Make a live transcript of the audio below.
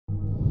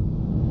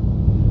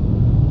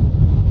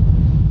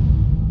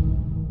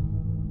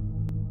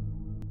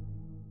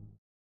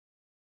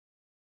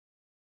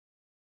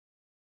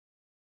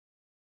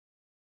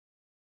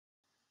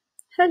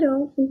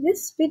Hello, in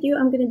this video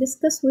I'm going to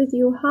discuss with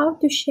you how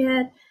to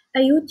share a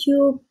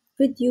YouTube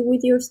video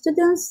with your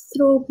students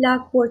through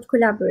Blackboard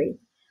Collaborate.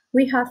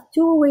 We have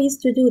two ways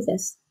to do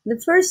this.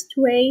 The first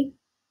way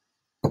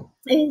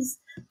is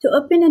to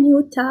open a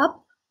new tab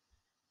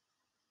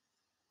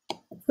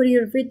for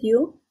your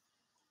video,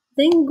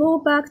 then go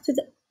back to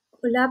the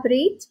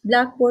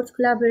Blackboard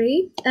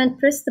Collaborate and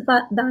press the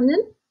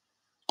panel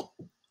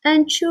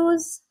and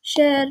choose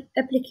Share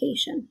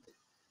Application.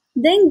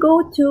 Then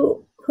go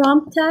to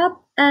Chrome tab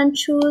and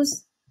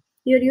choose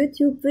your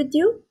YouTube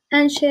video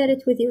and share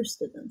it with your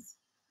students.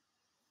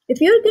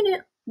 If you're going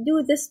to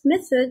do this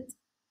method,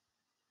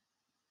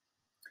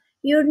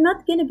 you're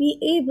not going to be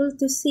able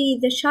to see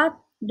the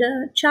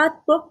chat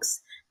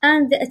box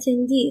and the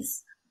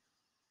attendees.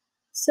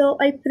 So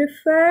I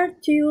prefer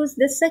to use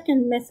the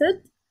second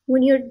method.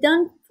 When you're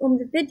done from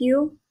the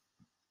video,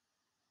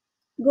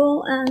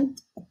 go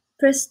and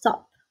press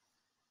stop.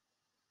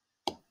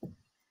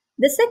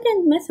 The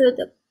second method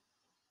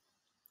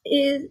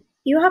is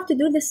you have to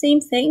do the same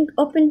thing.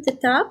 Open the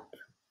tab,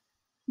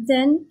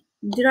 then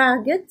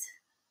drag it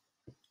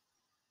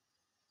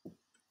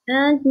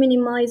and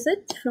minimize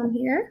it from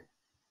here.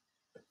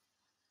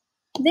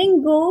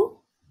 Then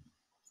go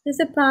to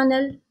the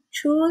panel,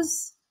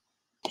 choose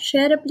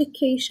Share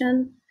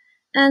Application,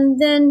 and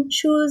then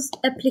choose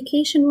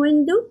Application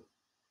Window,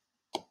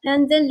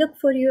 and then look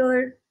for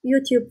your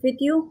YouTube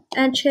video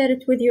and share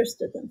it with your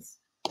students.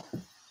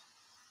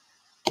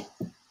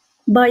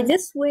 By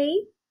this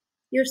way,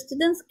 your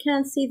students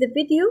can see the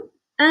video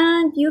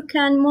and you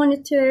can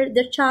monitor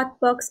the chat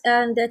box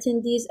and the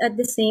attendees at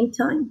the same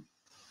time.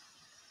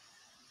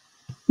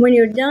 When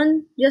you're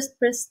done, just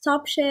press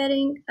stop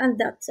sharing and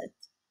that's it.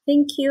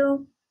 Thank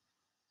you.